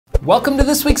Welcome to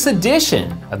this week's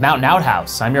edition of Mountain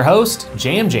Outhouse. I'm your host,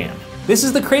 Jam Jam. This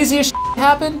is the craziest shit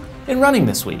happened in running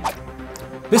this week.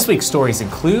 This week's stories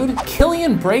include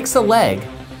Kilian breaks a leg,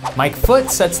 Mike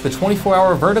Foote sets the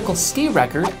 24-hour vertical ski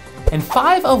record, and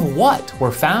 5 of what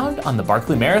were found on the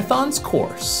Barkley Marathon's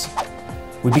course.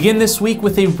 We begin this week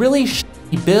with a really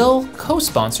shitty bill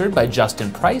co-sponsored by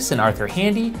Justin Price and Arthur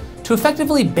Handy to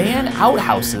effectively ban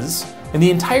outhouses in the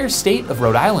entire state of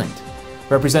Rhode Island.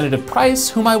 Representative Price,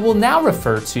 whom I will now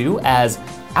refer to as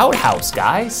Outhouse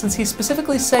Guy, since he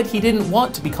specifically said he didn't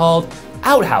want to be called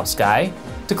Outhouse Guy,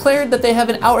 declared that they have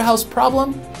an outhouse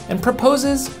problem and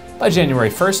proposes by January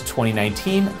 1st,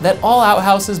 2019, that all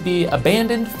outhouses be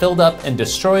abandoned, filled up, and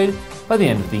destroyed by the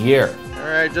end of the year. All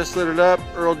right, just lit it up.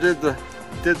 Earl did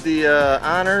the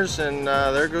honors, and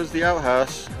there goes the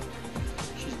outhouse.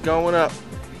 She's going up.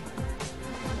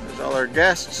 There's all our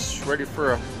guests ready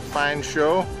for a fine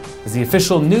show. As the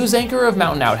official news anchor of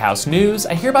Mountain Outhouse News,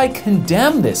 I hereby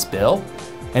condemn this bill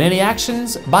and any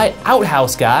actions by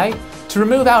Outhouse Guy to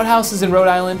remove outhouses in Rhode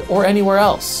Island or anywhere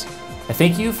else. I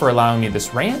thank you for allowing me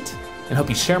this rant and hope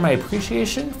you share my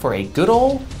appreciation for a good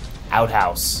old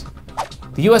outhouse.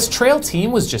 The U.S. trail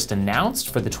team was just announced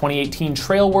for the 2018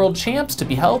 Trail World Champs to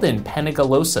be held in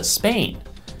Penagolosa, Spain.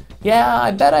 Yeah,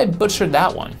 I bet I butchered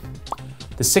that one.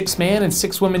 The 6-man and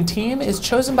 6-woman team is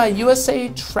chosen by USA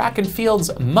Track and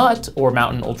Field's MUT, or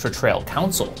Mountain Ultra Trail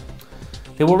Council.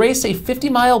 They will race a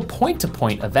 50-mile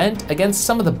point-to-point event against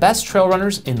some of the best trail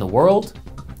runners in the world,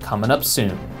 coming up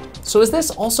soon. So is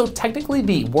this also technically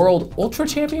the World Ultra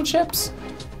Championships?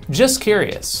 Just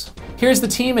curious. Here's the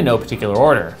team in no particular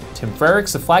order. Tim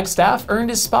Frerichs of Flagstaff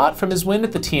earned his spot from his win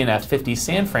at the TNF 50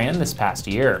 San Fran this past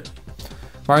year.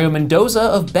 Mario Mendoza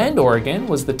of Bend, Oregon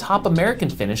was the top American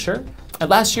finisher at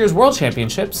last year's World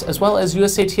Championships, as well as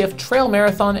USATF Trail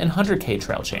Marathon and 100K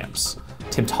Trail Champs.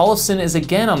 Tim Tollefson is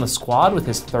again on the squad with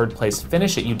his 3rd place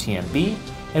finish at UTMB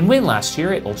and win last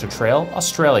year at Ultra Trail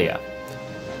Australia.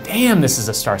 Damn, this is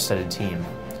a star-studded team.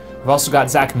 We've also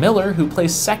got Zach Miller, who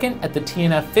placed 2nd at the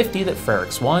TNF 50 that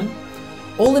Frerichs won.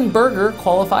 Olin Berger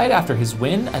qualified after his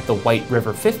win at the White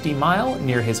River 50 mile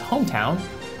near his hometown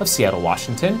of Seattle,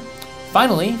 Washington.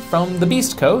 Finally, from the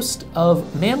Beast Coast of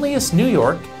Manlius, New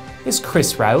York, is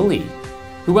Chris Raouli,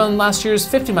 who won last year's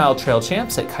 50-mile trail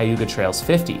champs at Cayuga Trails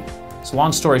 50. So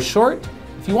long story short,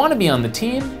 if you want to be on the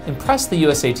team, impress the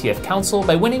USATF Council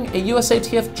by winning a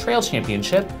USATF Trail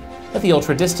Championship at the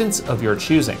ultra distance of your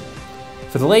choosing.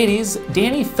 For the ladies,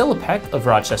 Danny Filipek of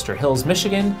Rochester Hills,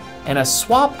 Michigan, and a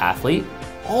swap athlete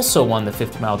also won the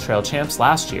 50-mile trail champs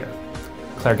last year.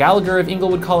 Claire Gallagher of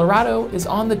Inglewood, Colorado is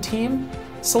on the team,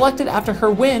 selected after her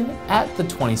win at the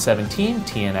 2017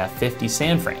 TNF 50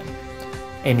 San Fran.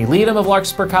 Amy Leadham of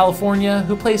Larkspur, California,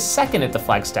 who placed 2nd at the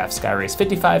Flagstaff Sky Race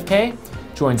 55K,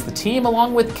 joins the team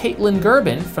along with Caitlin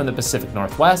Gerbin from the Pacific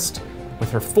Northwest,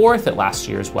 with her 4th at last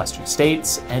year's Western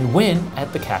States and win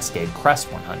at the Cascade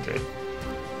Crest 100.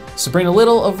 Sabrina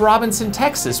Little of Robinson,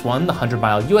 Texas won the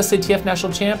 100-mile USATF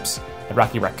National Champs at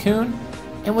Rocky Raccoon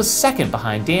and was 2nd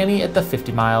behind Danny at the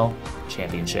 50-mile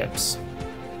championships.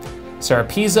 Sarah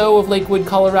Pizzo of Lakewood,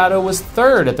 Colorado was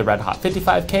 3rd at the Red Hot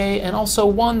 55K and also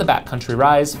won the Backcountry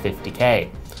Rise 50K.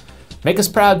 Make us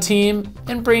proud, team,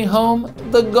 and bring home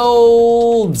the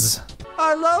golds.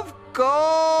 I love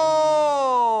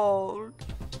gold.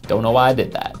 Don't know why I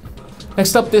did that.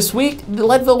 Next up this week, the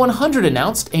Leadville 100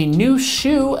 announced a new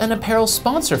shoe and apparel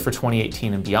sponsor for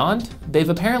 2018 and beyond. They've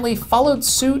apparently followed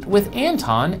suit with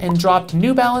Anton and dropped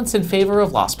New Balance in favor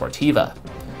of La Sportiva.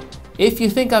 If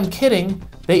you think I'm kidding,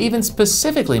 they even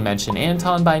specifically mention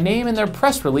Anton by name in their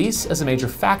press release as a major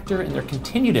factor in their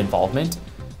continued involvement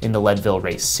in the Leadville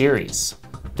Race Series.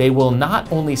 They will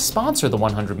not only sponsor the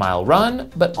 100-mile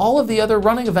run, but all of the other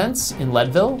running events in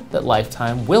Leadville that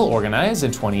Lifetime will organize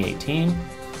in 2018.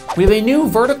 We have a new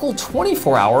vertical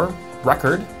 24-hour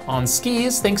record on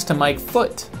skis thanks to Mike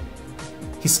Foote.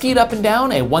 He skied up and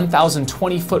down a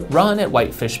 1,020-foot run at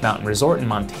Whitefish Mountain Resort in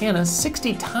Montana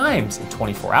 60 times in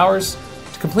 24 hours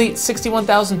to complete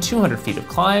 61,200 feet of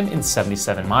climb in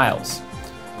 77 miles.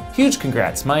 Huge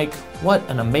congrats, Mike. What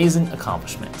an amazing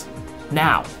accomplishment.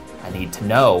 Now, I need to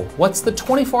know, what's the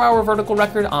 24-hour vertical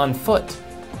record on foot?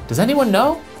 Does anyone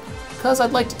know? Because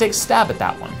I'd like to take a stab at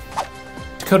that one.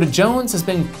 Dakota Jones has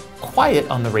been quiet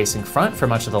on the racing front for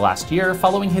much of the last year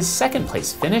following his 2nd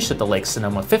place finish at the Lake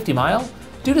Sonoma 50 mile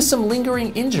due to some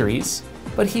lingering injuries,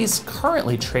 but he's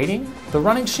currently trading the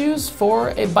running shoes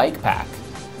for a bike pack.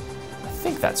 I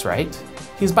think that's right.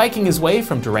 He's biking his way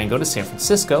from Durango to San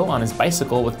Francisco on his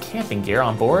bicycle with camping gear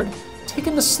on board,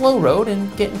 taking the slow road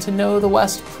and getting to know the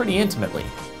West pretty intimately.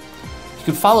 You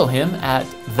can follow him at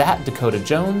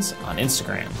 @ThatDakotaJones on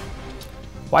Instagram.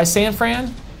 Why San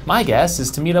Fran? My guess is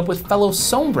to meet up with fellow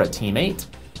Sombra teammate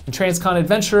and Transcon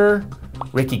adventurer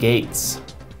Ricky Gates.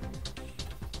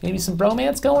 Maybe some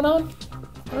bromance going on?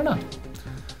 I don't know.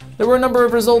 There were a number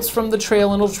of results from the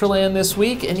trail and Ultraland this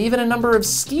week, and even a number of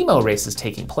ski-mo races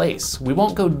taking place. We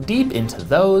won't go deep into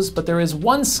those, but there is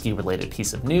one ski-related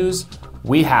piece of news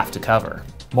we have to cover.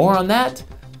 More on that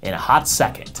in a hot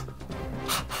second.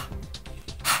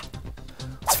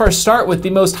 Let's first start with the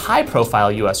most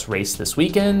high-profile US race this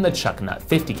weekend, the Chuck Nut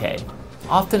 50K.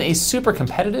 Often a super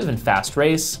competitive and fast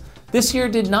race, this year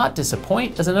did not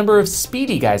disappoint as a number of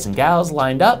speedy guys and gals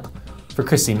lined up for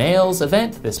Chrissy Mail's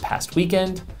event this past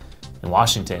weekend in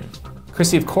Washington.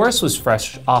 Chrissy, of course, was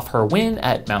fresh off her win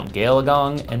at Mount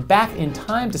Galagong and back in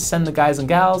time to send the guys and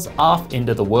gals off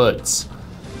into the woods.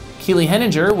 Keely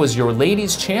Henninger was your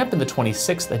ladies champ in the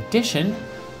 26th edition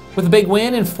with a big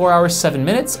win in 4 hours, 7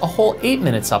 minutes, a whole 8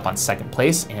 minutes up on second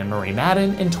place Anne-Marie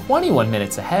Madden and 21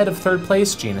 minutes ahead of third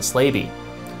place Gina Slaby.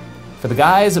 For the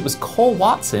guys, it was Cole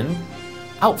Watson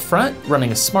out front,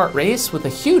 running a smart race with a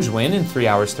huge win in 3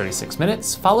 hours, 36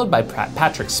 minutes, followed by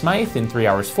Patrick Smythe in 3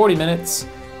 hours, 40 minutes.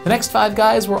 The next 5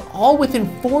 guys were all within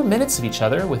 4 minutes of each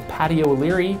other, with Patty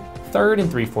O'Leary third in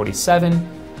 3:47,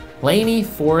 Laney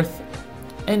fourth,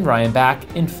 and Ryan Back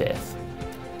in fifth.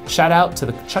 Shout out to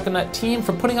the Chuckanut team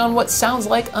for putting on what sounds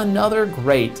like another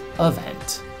great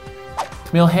event.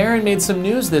 Camille Herron made some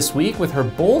news this week with her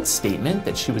bold statement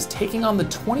that she was taking on the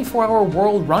 24-hour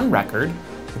world run record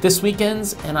with this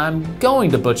weekend's, and I'm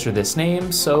going to butcher this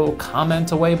name, so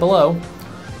comment away below,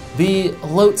 the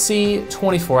Lhotse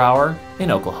 24-hour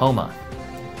in Oklahoma.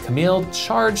 Camille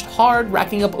charged hard,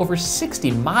 racking up over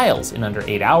 60 miles in under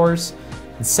 8 hours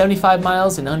and 75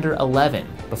 miles in under 11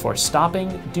 before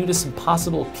stopping due to some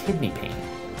possible kidney pain.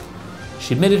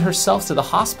 She admitted herself to the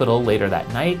hospital later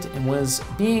that night and was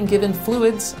being given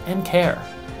fluids and care.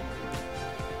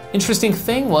 Interesting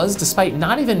thing was, despite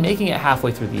not even making it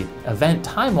halfway through the event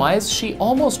time-wise, she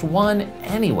almost won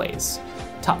anyways.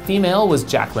 Top female was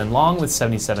Jacqueline Long with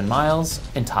 77 miles,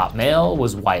 and top male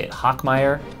was Wyatt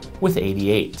Hockmeyer with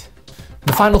 88.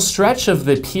 The final stretch of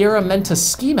the Pierra Menta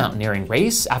ski mountaineering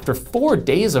race, after 4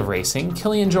 days of racing,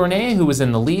 Kilian Jornet, who was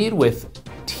in the lead with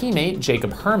teammate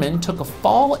Jacob Herman, took a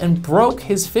fall and broke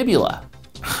his fibula.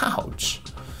 Ouch.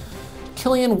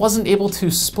 Kilian wasn't able to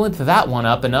splint that one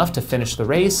up enough to finish the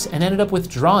race and ended up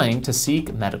withdrawing to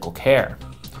seek medical care.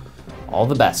 All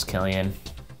the best, Kilian.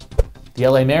 The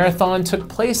LA Marathon took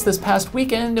place this past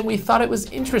weekend, and we thought it was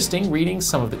interesting reading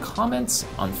some of the comments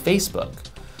on Facebook.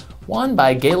 One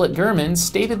by Gaelic Gurman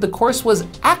stated the course was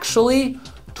actually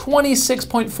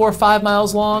 26.45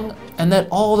 miles long and that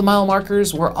all the mile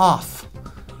markers were off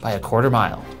by a quarter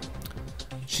mile.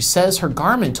 She says her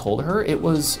Garmin told her it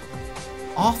was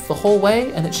off the whole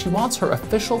way and that she wants her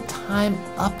official time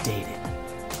updated.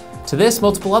 To this,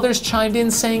 multiple others chimed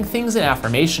in saying things in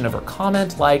affirmation of her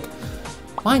comment like,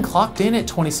 "Mine clocked in at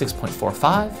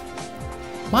 26.45,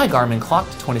 my Garmin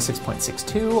clocked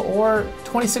 26.62, or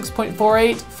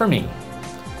 26.48 for me."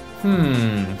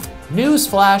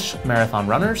 Newsflash, marathon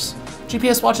runners.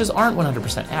 GPS watches aren't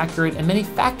 100% accurate and many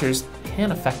factors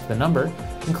can affect the number,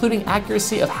 including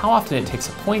accuracy of how often it takes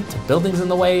a point to buildings in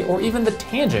the way or even the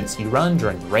tangents you run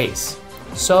during the race.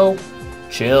 So,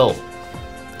 chill.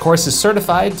 The course is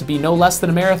certified to be no less than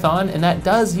a marathon, and that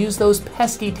does use those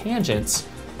pesky tangents.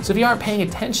 So if you aren't paying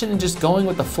attention and just going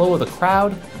with the flow of the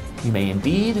crowd, you may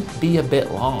indeed be a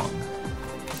bit long.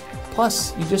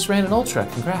 Plus, you just ran an ultra,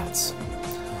 congrats.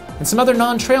 And some other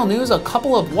non-trail news, a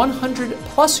couple of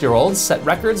 100-plus-year-olds set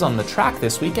records on the track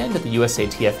this weekend at the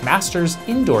USATF Masters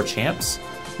Indoor Champs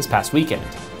this past weekend.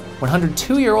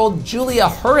 102-year-old Julia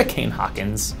Hurricane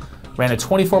Hawkins ran a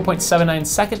 24.79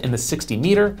 second in the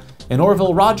 60-meter, and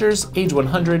Orville Rogers, age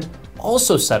 100,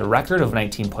 also set a record of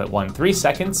 19.13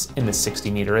 seconds in the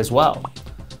 60-meter as well.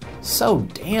 So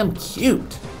damn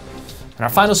cute. And our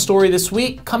final story this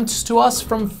week comes to us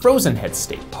from Frozen Head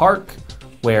State Park,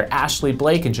 where Ashley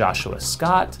Blake and Joshua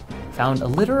Scott found a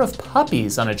litter of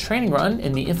puppies on a training run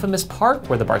in the infamous park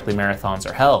where the Barkley Marathons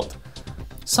are held.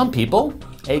 Some people,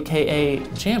 aka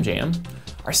Jam Jam,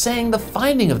 are saying the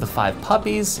finding of the 5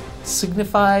 puppies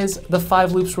signifies the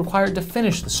 5 loops required to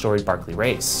finish the storied Barkley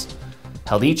race,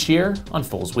 held each year on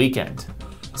Fool's Weekend.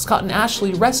 Scott and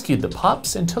Ashley rescued the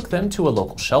pups and took them to a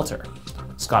local shelter.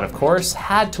 Scott, of course,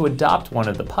 had to adopt one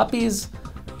of the puppies,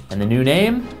 and the new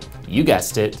name, you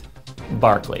guessed it,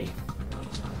 Barkley.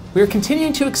 We are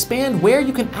continuing to expand where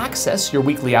you can access your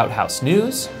weekly Outhouse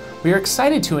news. We are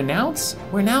excited to announce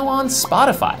we're now on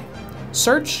Spotify.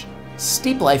 Search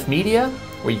Steep Life Media,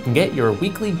 where you can get your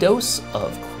weekly dose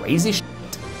of crazy shit.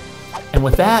 And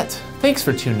with that, thanks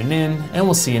for tuning in, and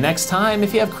we'll see you next time.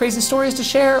 If you have crazy stories to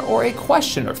share or a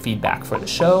question or feedback for the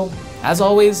show, as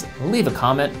always, leave a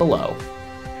comment below.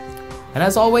 And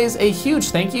as always, a huge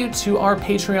thank you to our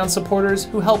Patreon supporters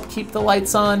who help keep the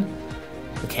lights on,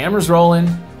 the cameras rolling,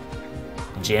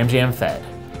 and Jam Jam fed.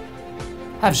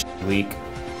 Have a week.